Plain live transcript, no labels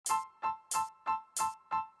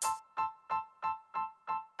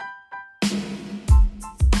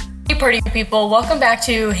party people, welcome back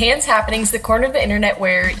to Hands Happenings, the corner of the internet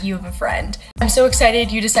where you have a friend. I'm so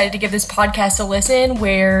excited you decided to give this podcast a listen,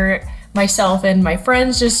 where myself and my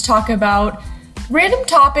friends just talk about random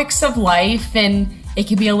topics of life, and it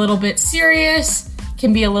can be a little bit serious,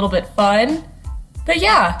 can be a little bit fun. But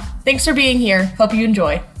yeah, thanks for being here. Hope you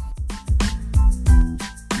enjoy.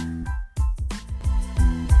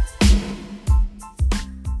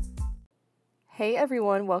 Hey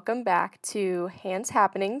everyone, welcome back to Hands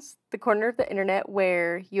Happenings, the corner of the internet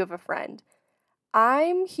where you have a friend.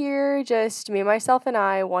 I'm here just me, myself, and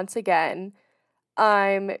I once again.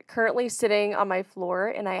 I'm currently sitting on my floor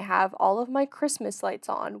and I have all of my Christmas lights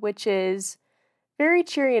on, which is very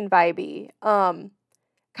cheery and vibey.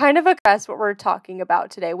 Kind of address what we're talking about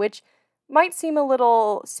today, which might seem a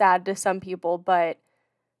little sad to some people, but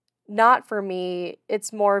not for me.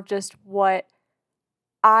 It's more of just what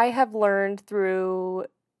I have learned through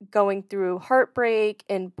going through heartbreak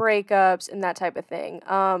and breakups and that type of thing.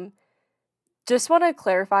 Just want to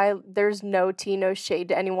clarify, there's no tea, no shade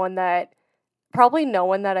to anyone that, probably no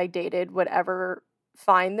one that I dated would ever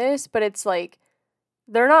find this, but it's like,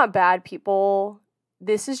 they're not bad people.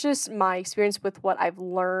 This is just my experience with what I've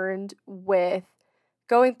learned with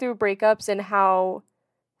going through breakups and how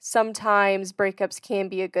sometimes breakups can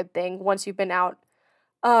be a good thing once you've been out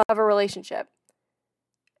of a relationship.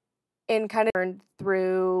 And kind of learned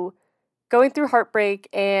through going through heartbreak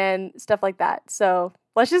and stuff like that. So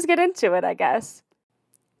let's just get into it, I guess.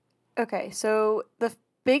 Okay, so the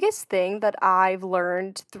biggest thing that I've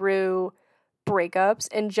learned through breakups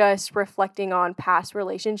and just reflecting on past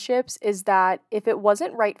relationships is that if it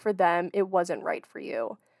wasn't right for them, it wasn't right for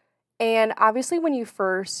you. And obviously when you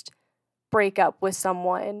first break up with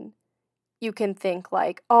someone, you can think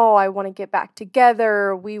like, oh, I want to get back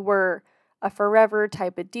together. We were a forever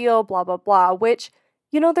type of deal, blah, blah, blah, which,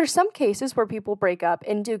 there's some cases where people break up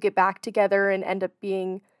and do get back together and end up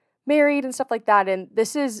being married and stuff like that. And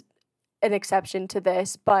this is an exception to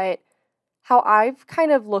this, but how I've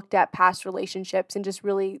kind of looked at past relationships and just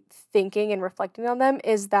really thinking and reflecting on them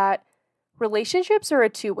is that relationships are a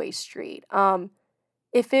two-way street.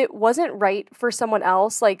 If it wasn't right for someone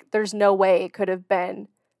else, like there's no way it could have been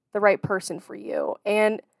the right person for you.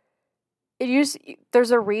 And there's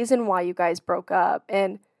a reason why you guys broke up,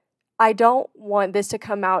 and I don't want this to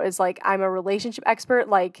come out as like I'm a relationship expert,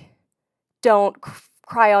 like don't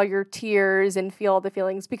cry all your tears and feel all the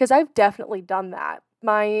feelings, because I've definitely done that.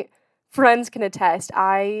 My friends can attest.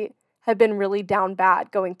 I have been really down bad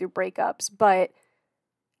going through breakups, but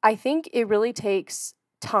I think it really takes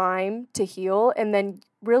time to heal, and then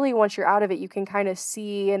really once you're out of it, you can kind of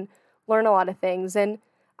see and learn a lot of things. And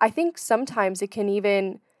I think sometimes it can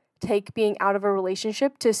even take being out of a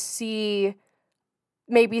relationship to see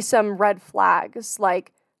maybe some red flags,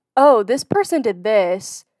 like, oh, this person did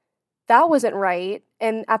this, that wasn't right.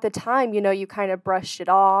 And at the time, you kind of brushed it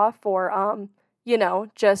off or,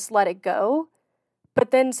 just let it go.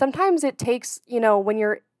 But then sometimes it takes, when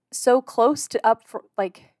you're so close to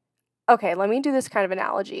okay, let me do this kind of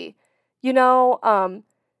analogy. I don't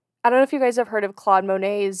know if you guys have heard of Claude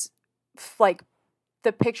Monet's,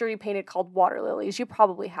 the picture he painted called Water Lilies. You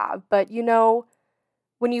probably have. But,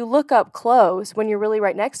 when you look up close, when you're really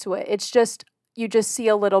right next to it, it's just, you just see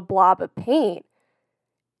a little blob of paint.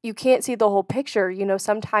 You can't see the whole picture.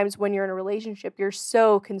 Sometimes when you're in a relationship, you're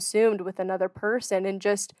so consumed with another person and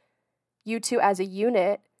just you two as a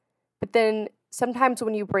unit. But then sometimes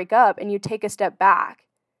when you break up and you take a step back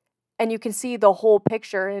and you can see the whole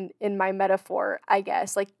picture in my metaphor, I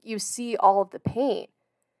guess, like you see all of the paint.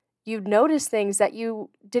 You notice things that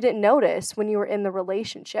you didn't notice when you were in the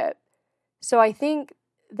relationship. So I think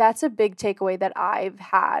that's a big takeaway that I've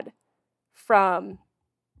had from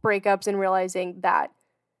breakups and realizing that,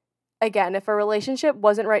 again, if a relationship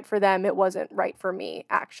wasn't right for them, it wasn't right for me,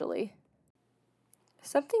 actually.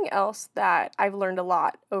 Something else that I've learned a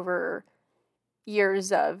lot over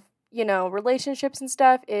years of, relationships and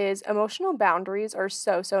stuff is emotional boundaries are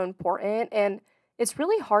so, so important, and it's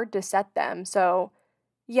really hard to set them. So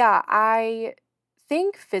yeah, I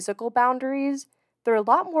think physical boundaries, they're a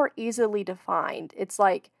lot more easily defined. It's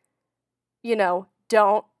like,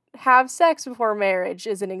 don't have sex before marriage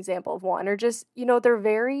is an example of one. Or just, they're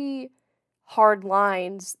very hard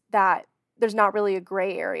lines that there's not really a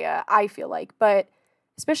gray area, I feel like. But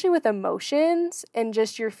especially with emotions and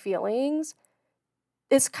just your feelings,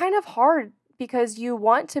 it's kind of hard because you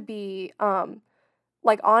want to be,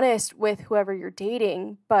 honest with whoever you're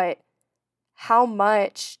dating, but how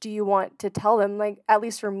much do you want to tell them? Like, at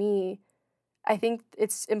least for me, I think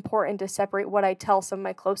it's important to separate what I tell some of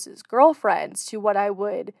my closest girlfriends to what I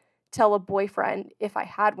would tell a boyfriend if I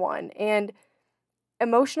had one. And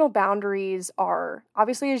emotional boundaries are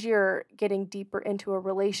obviously, as you're getting deeper into a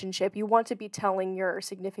relationship, you want to be telling your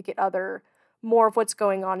significant other more of what's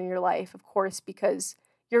going on in your life, of course, because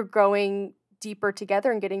you're growing deeper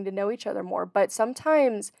together and getting to know each other more. But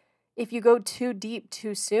sometimes if you go too deep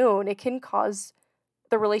too soon, it can cause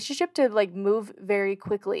the relationship to like move very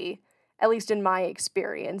quickly, at least in my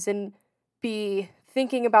experience, and be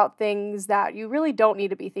thinking about things that you really don't need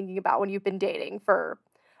to be thinking about when you've been dating for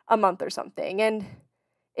a month or something. And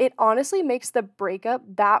it honestly makes the breakup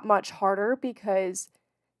that much harder because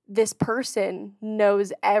this person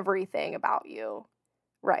knows everything about you,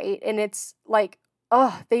 right? And it's like,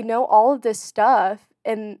 oh, they know all of this stuff.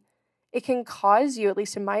 And it can cause you, at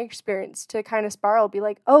least in my experience, to kind of spiral, be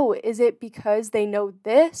like, oh, is it because they know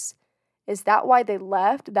this? Is that why they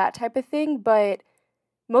left? That type of thing. But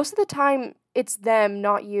most of the time, it's them,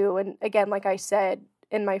 not you. And again, like I said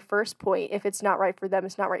in my first point, if it's not right for them,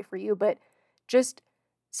 it's not right for you. But just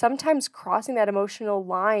sometimes crossing that emotional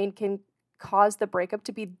line can cause the breakup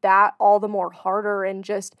to be that all the more harder and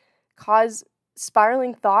just cause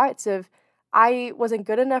spiraling thoughts of, I wasn't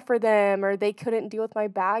good enough for them or they couldn't deal with my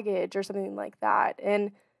baggage or something like that.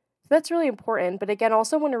 And that's really important. But again,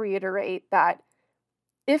 also want to reiterate that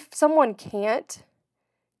if someone can't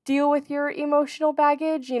deal with your emotional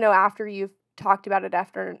baggage, after you've talked about it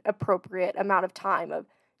after an appropriate amount of time of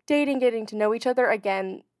dating, getting to know each other,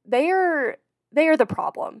 again, they are the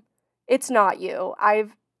problem. It's not you.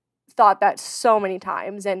 I've thought that so many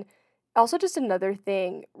times. And also just another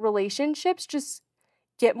thing, relationships just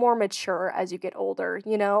get more mature as you get older,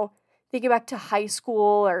 thinking back to high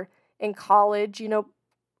school or in college,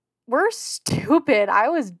 we're stupid. I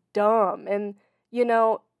was dumb. And,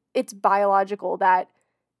 it's biological that,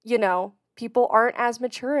 people aren't as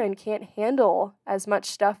mature and can't handle as much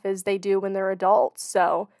stuff as they do when they're adults.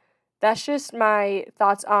 So that's just my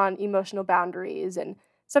thoughts on emotional boundaries. And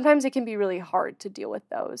sometimes it can be really hard to deal with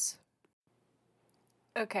those.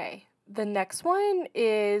 Okay. The next one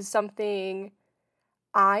is something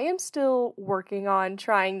I am still working on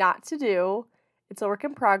trying not to do. It's a work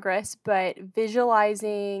in progress, but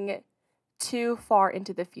visualizing too far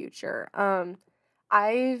into the future.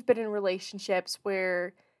 I've been in relationships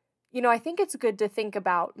where, I think it's good to think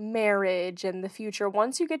about marriage and the future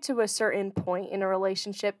once you get to a certain point in a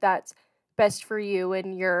relationship that's best for you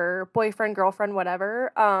and your boyfriend, girlfriend,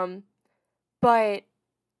 whatever. But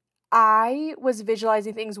I was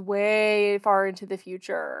visualizing things way far into the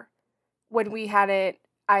future when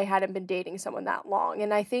I hadn't been dating someone that long.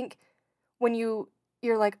 And I think when you're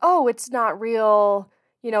like, oh, it's not real,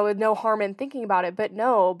 no harm in thinking about it.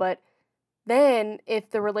 But then if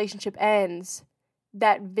the relationship ends,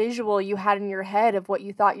 that visual you had in your head of what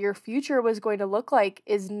you thought your future was going to look like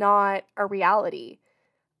is not a reality.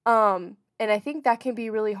 And I think that can be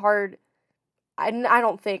really hard. I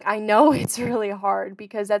don't think, I know it's really hard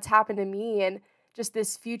because that's happened to me, and just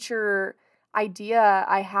this future idea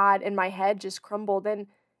I had in my head just crumbled. And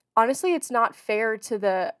honestly, it's not fair to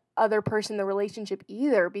the other person in the relationship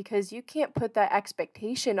either, because you can't put that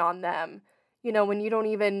expectation on them, when you don't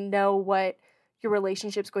even know what your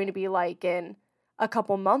relationship's going to be like in a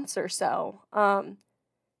couple months or so. And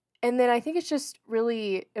then I think it's just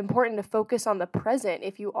really important to focus on the present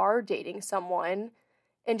if you are dating someone,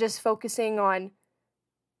 and just focusing on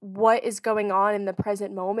what is going on in the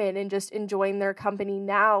present moment and just enjoying their company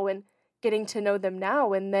now and getting to know them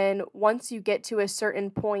now. And then once you get to a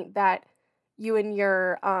certain point that you and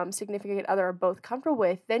your significant other are both comfortable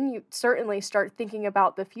with, then you certainly start thinking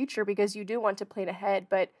about the future because you do want to plan ahead.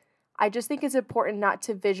 But I just think it's important not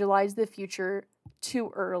to visualize the future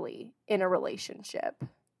too early in a relationship.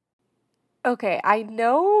 Okay, I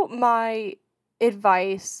know my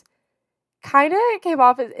advice kind of came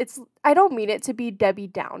off as, I don't mean it to be Debbie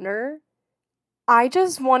Downer. I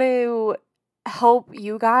just want to help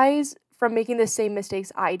you guys from making the same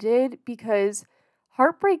mistakes I did, because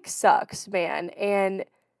heartbreak sucks, man. And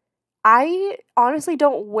I honestly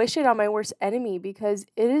don't wish it on my worst enemy because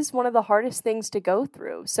it is one of the hardest things to go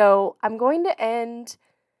through. So I'm going to end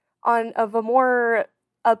on of a more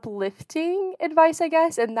uplifting advice, I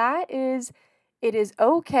guess, and that is, it is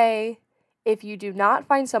okay if you do not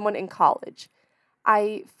find someone in college.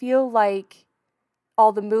 I feel like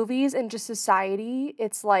all the movies and just society,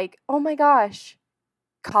 it's like, oh my gosh,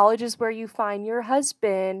 college is where you find your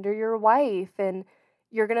husband or your wife, and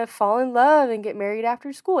you're going to fall in love and get married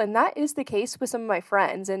after school. And that is the case with some of my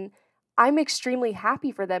friends, and I'm extremely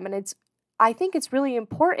happy for them. And I think it's really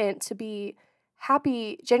important to be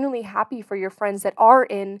happy, genuinely happy for your friends that are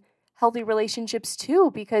in healthy relationships too,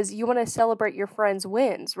 because you want to celebrate your friends'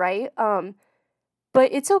 wins, right?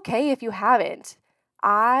 But it's okay if you haven't.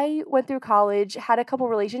 I went through college, had a couple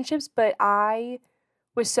relationships, but I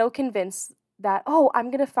was so convinced that, oh, I'm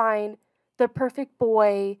going to find the perfect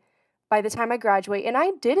boy by the time I graduate. And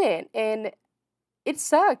I didn't. And it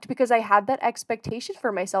sucked because I had that expectation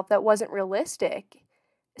for myself that wasn't realistic.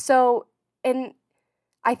 So, and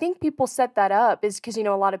I think people set that up is because, a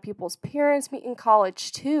lot of people's parents meet in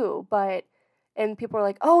college too, and people are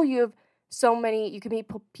like, oh, you have so many, you can meet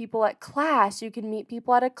people at class, you can meet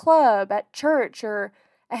people at a club, at church, or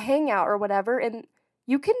a hangout or whatever, and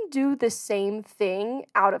you can do the same thing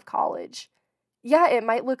out of college. Yeah, it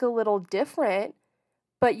might look a little different,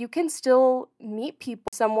 but you can still meet people,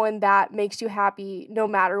 someone that makes you happy no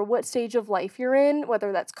matter what stage of life you're in,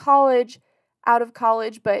 whether that's college, out of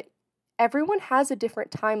college, but everyone has a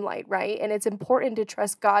different timeline, right? And it's important to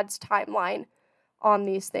trust God's timeline on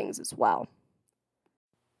these things as well.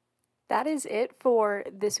 That is it for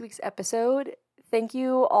this week's episode. Thank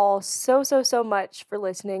you all so much for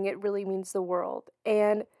listening. It really means the world.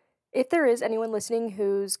 And if there is anyone listening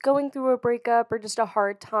who's going through a breakup or just a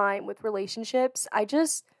hard time with relationships, I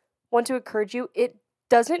just want to encourage you. It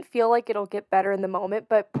doesn't feel like it'll get better in the moment,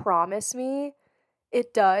 but promise me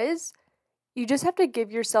it does. You just have to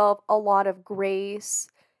give yourself a lot of grace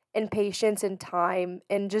and patience and time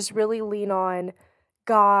and just really lean on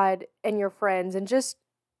God and your friends. And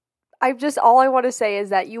all I want to say is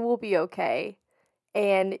that you will be okay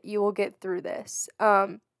and you will get through this.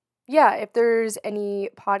 If there's any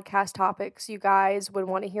podcast topics you guys would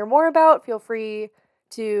want to hear more about, feel free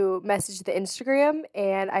to message the Instagram.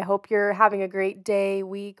 And I hope you're having a great day,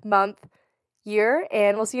 week, month, year,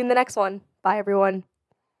 and we'll see you in the next one. Bye, everyone.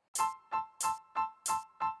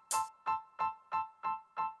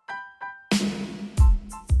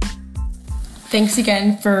 Thanks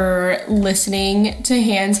again for listening to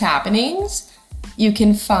Hands Happenings. You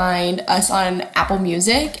can find us on Apple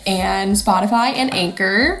Music and Spotify and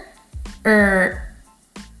Anchor.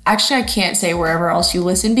 Actually, I can't say wherever else you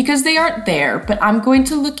listen because they aren't there. But I'm going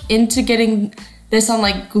to look into getting this on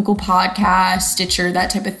like Google Podcasts, Stitcher, that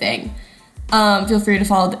type of thing. Feel free to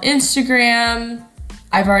follow the Instagram.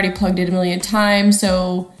 I've already plugged it a million times,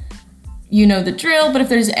 so you know the drill. But if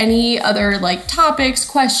there's any other like topics,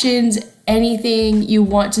 questions, anything you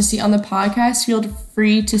want to see on the podcast, feel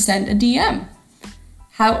free to send a DM.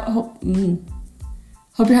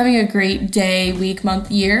 Hope you're having a great day, week,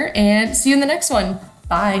 month, year, and see you in the next one.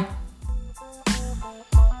 Bye.